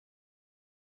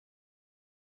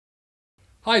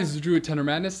Hi, this is Drew at Tenor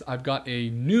Madness. I've got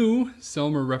a new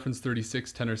Selmer Reference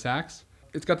 36 tenor sax.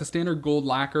 It's got the standard gold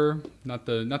lacquer, not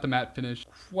the matte finish.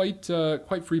 Quite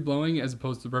free blowing as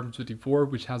opposed to the Reference 54,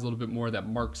 which has a little bit more of that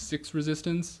Mark 6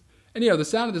 resistance. And yeah, the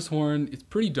sound of this horn is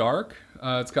pretty dark.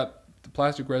 It's got the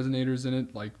plastic resonators in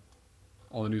it, like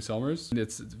all the new Selmers.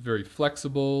 It's very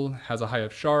flexible, has a high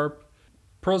F sharp.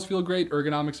 Pearls feel great,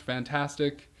 ergonomics are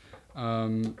fantastic.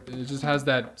 It just has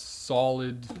that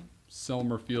solid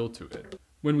Selmer feel to it.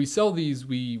 When we sell these,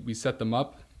 we set them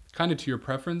up kind of to your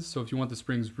preference. So if you want the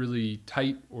springs really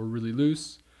tight or really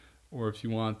loose, or if you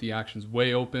want the actions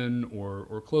way open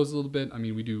or close a little bit, I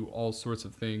mean, we do all sorts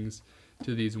of things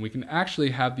to these. And we can actually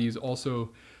have these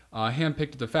also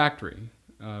hand-picked at the factory.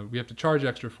 We have to charge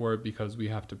extra for it because we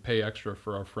have to pay extra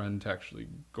for our friend to actually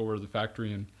go over to the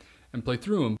factory and play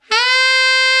through them.